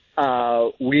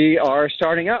we are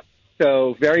starting up.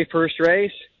 So very first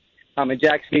race, I'm a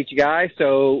Jax Beach guy,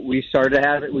 so we decided to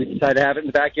have it in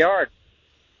the backyard.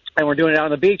 And we're doing it out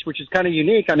on the beach, which is kind of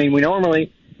unique. I mean, we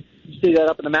normally see that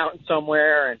up in the mountain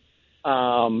somewhere, and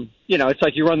it's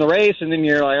like you run the race and then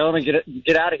you're like, oh, let me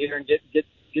get out of here and get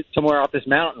somewhere off this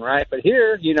mountain, right? But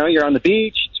here, you're on the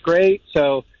beach. It's great.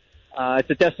 So it's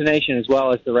a destination as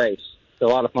well as the race. It's a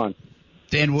lot of fun.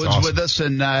 Dan Woods with us,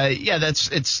 and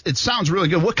it sounds really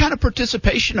good. What kind of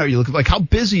participation are you looking like? How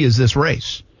busy is this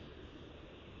race?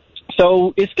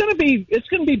 So it's going to be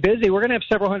busy. We're going to have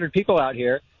several hundred people out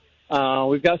here.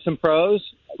 We've got some pros.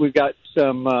 We've got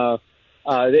some.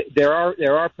 There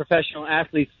are professional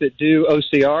athletes that do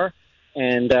OCR,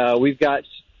 and we've got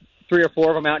 3 or 4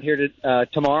 of them out here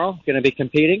tomorrow, going to be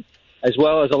competing, as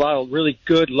well as a lot of really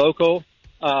good local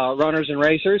runners and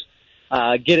racers.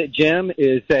 Get It Gym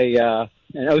is an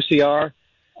OCR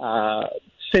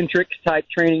centric type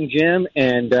training gym,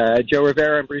 and Joe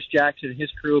Rivera and Bruce Jackson and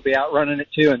his crew will be out running it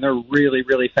too, and they're really,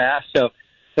 really fast. So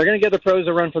they're going to give the pros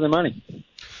a run for their money.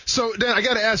 So, Dan, I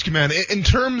got to ask you, man, in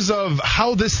terms of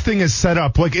how this thing is set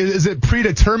up, like, is it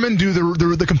predetermined? Do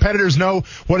the competitors know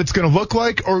what it's going to look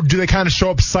like, or do they kind of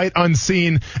show up sight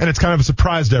unseen and it's kind of a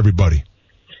surprise to everybody?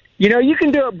 You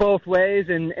can do it both ways,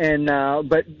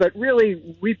 but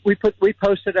really, we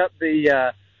posted up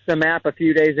the map a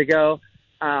few days ago.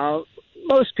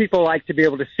 Most people like to be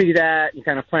able to see that and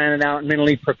kind of plan it out and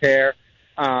mentally prepare.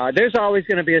 There's always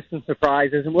going to be some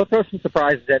surprises, and we'll throw some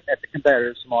surprises at the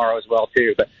competitors tomorrow as well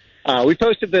too. But we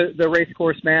posted the race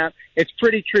course map. It's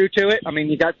pretty true to it. I mean,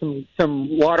 you got some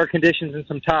water conditions and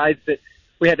some tides that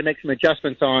we had to make some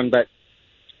adjustments on, but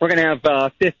we're going to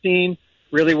have 15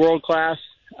 really world-class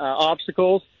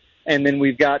obstacles, and then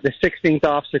we've got the 16th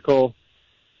obstacle,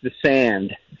 the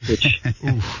sand, which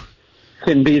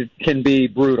can be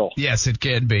brutal. Yes, it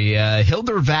can be.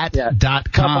 Hildervat.com. Tough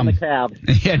on the cab.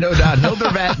 Yeah, no doubt.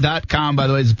 Hildervat.com, by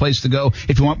the way, is the place to go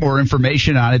if you want more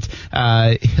information on it.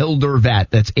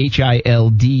 Hildervat, that's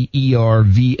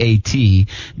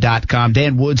HILDERVAT.com.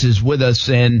 Dan Woods is with us,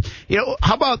 and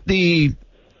how about the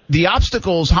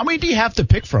obstacles? How many do you have to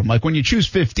pick from? Like, when you choose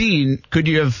 15, could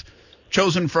you have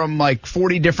chosen from like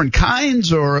 40 different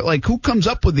kinds, or like who comes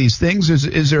up with these things?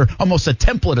 Is there almost a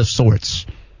template of sorts?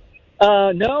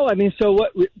 No, I mean, so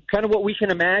what we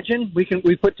can imagine,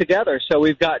 we put together. So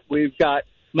we've got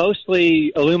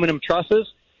mostly aluminum trusses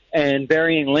and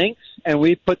varying lengths, and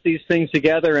we put these things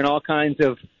together in all kinds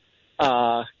of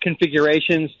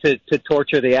configurations to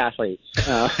torture the athletes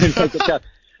and take it tough.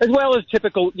 As well as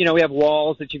typical, we have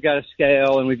walls that you've got to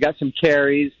scale, and we've got some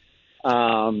carries.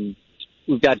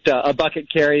 We've got a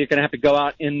bucket carry. You're going to have to go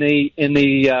out in the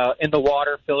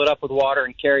water, fill it up with water,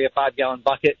 and carry a 5-gallon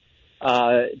bucket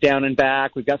down and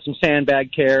back. We've got some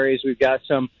sandbag carries. We've got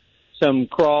some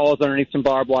crawls underneath some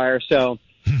barbed wire. So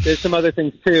there's some other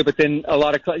things too. But then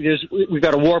we've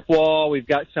got a warp wall. We've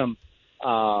got some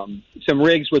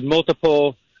rigs with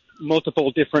multiple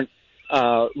different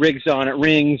rigs on it: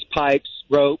 rings, pipes,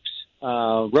 ropes,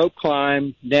 rope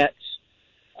climb, nets.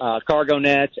 Cargo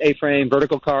nets, A-frame,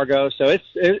 vertical cargo. So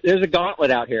there's a gauntlet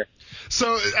out here.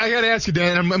 So I got to ask you,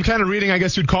 Dan, I'm kind of reading, I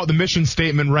guess you'd call it the mission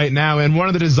statement right now, and one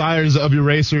of the desires of your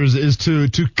racers is to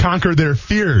conquer their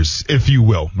fears, if you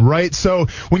will, right? So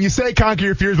when you say conquer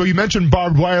your fears, well, you mentioned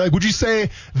barbed wire. Like, would you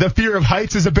say the fear of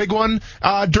heights is a big one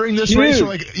during this race?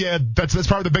 Or that's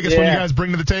probably the biggest one you guys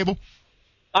bring to the table?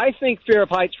 I think fear of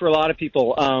heights for a lot of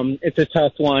people, it's a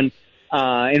tough one.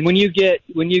 And when you get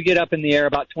up in the air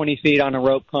about 20 feet on a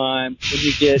rope climb,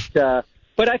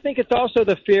 but I think it's also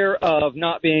the fear of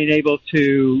not being able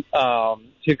to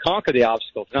conquer the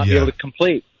obstacle, to not be able to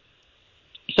complete.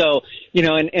 So,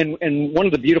 and one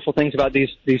of the beautiful things about these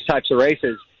types of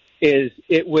races is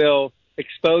it will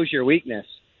expose your weakness.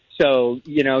 So,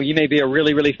 you may be a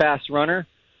really, really fast runner,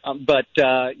 but,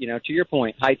 to your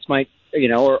point, heights might,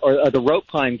 or the rope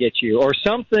climb get you, or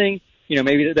something,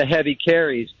 maybe the heavy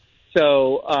carries.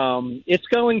 So it's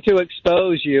going to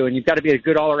expose you, and you've got to be a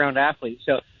good all-around athlete.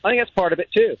 So I think that's part of it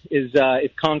too, is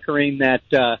conquering that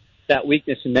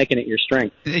weakness and making it your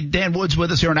strength. Dan Wood's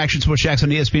with us here on Action Sports Jacks on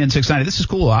ESPN 690. This is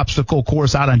cool. Obstacle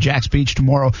course out on Jack's Beach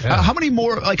tomorrow. Yeah. How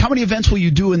many events will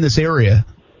you do in this area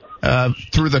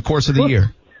through the course of the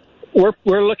year?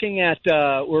 We're looking at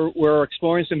we're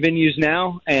exploring some venues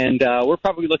now, and we're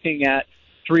probably looking at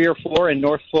 3 or 4 in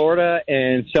North Florida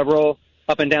and several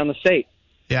up and down the state.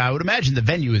 Yeah, I would imagine the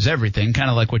venue is everything, kind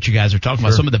of like what you guys are talking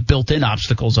about. Some of the built-in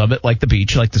obstacles of it, like the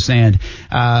beach, like the sand.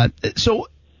 So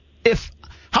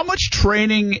how much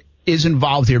training is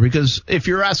involved here? Because if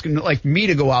you're asking like me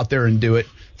to go out there and do it,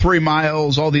 3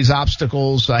 miles, all these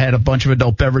obstacles, I had a bunch of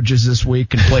adult beverages this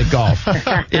week and played golf.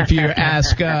 If you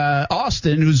ask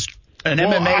Austin, who's an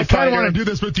MMA fighter. I kind of want to do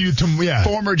this with you.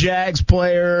 Former Jags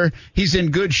player. He's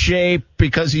in good shape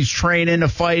because he's training to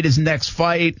fight his next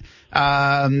fight.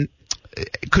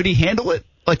 Could he handle it?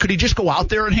 Like, could he just go out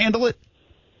there and handle it?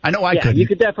 I know I couldn't. You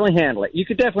could definitely handle it.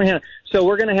 So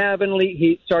we're going to have an elite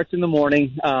heat, starts in the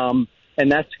morning,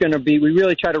 and that's going to be, we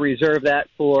really try to reserve that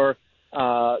for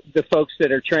the folks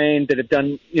that are trained, that have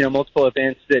done, multiple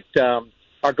events, that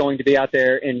are going to be out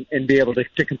there and be able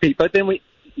to compete. But then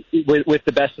with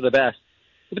the best of the best.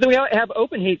 But then we have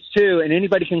open heats too, and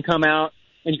anybody can come out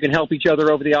and you can help each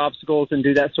other over the obstacles and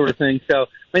do that sort of thing. So,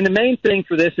 the main thing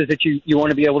for this is that you want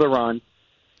to be able to run.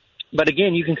 But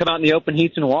again, you can come out in the open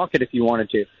heats and walk it if you wanted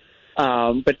to.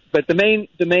 But the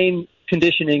main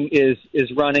conditioning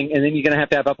is running, and then you're going to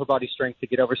have upper body strength to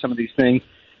get over some of these things,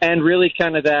 and really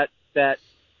kind of that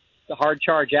the hard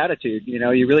charge attitude.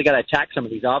 You really got to attack some of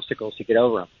these obstacles to get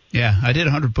over them. Yeah, I did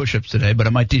 100 push-ups today, but I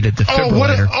might need a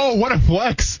defibrillator. What a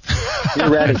flex. You're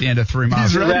ready. At the end of 3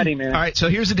 miles. You're ready, man. All right, so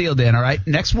here's the deal, Dan, all right?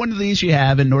 Next one of these you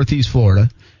have in Northeast Florida,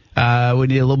 we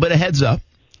need a little bit of heads up.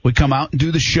 We come out and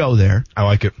do the show there. I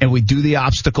like it. And we do the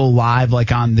obstacle live,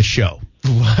 like on the show.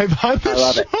 Live on the show? I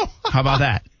love it. How about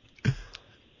that?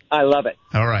 I love it.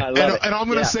 All right. I love it. And all I'm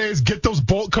going to say is get those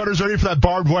bolt cutters ready for that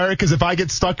barbed wire, because if I get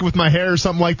stuck with my hair or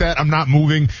something like that, I'm not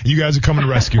moving. You guys are coming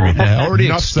to rescue me. Yeah, already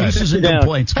Enough excuses said. and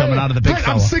complaints coming out of the big Brent,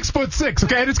 fella. I'm 6'6",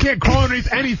 okay? I just can't crawl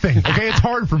underneath anything, okay? It's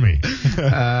hard for me.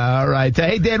 All right.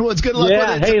 Hey, Dan Woods, good luck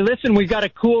with it. Hey, listen, we've got a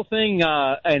cool thing,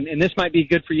 and this might be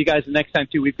good for you guys the next time,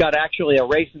 too. We've got actually a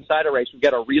race inside a race. We've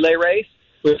got a relay race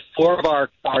with 4 of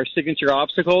our signature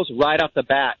obstacles right off the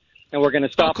bat. And we're going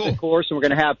to stop the course, and we're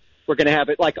going to have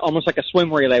it like almost like a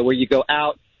swim relay where you go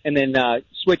out and then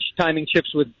switch timing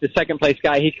chips with the second place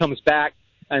guy. He comes back,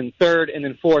 and third and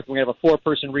then fourth. We're going to have a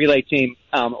 4-person relay team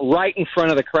right in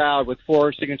front of the crowd with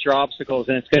 4 signature obstacles,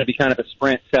 and it's going to be kind of a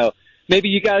sprint. So maybe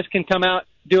you guys can come out,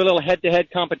 do a little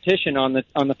head-to-head competition on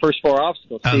the first 4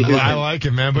 obstacles. I like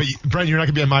it, man. But Brent, you're not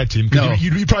going to be on my team. No.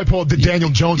 You probably pull the Daniel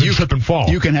Jones and trip and fall.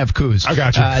 You can have coups. I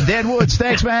got you. Dan Woods,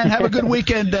 thanks, man. Have a good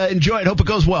weekend. Enjoy it. Hope it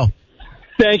goes well.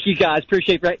 Thank you, guys.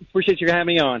 Appreciate you having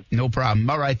me on. No problem.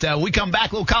 All right. We come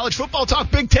back. A little college football talk.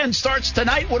 Big Ten starts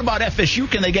tonight. What about FSU?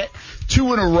 Can they get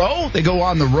 2 in a row? They go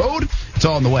on the road. It's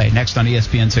all on the way. Next on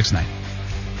ESPN 690.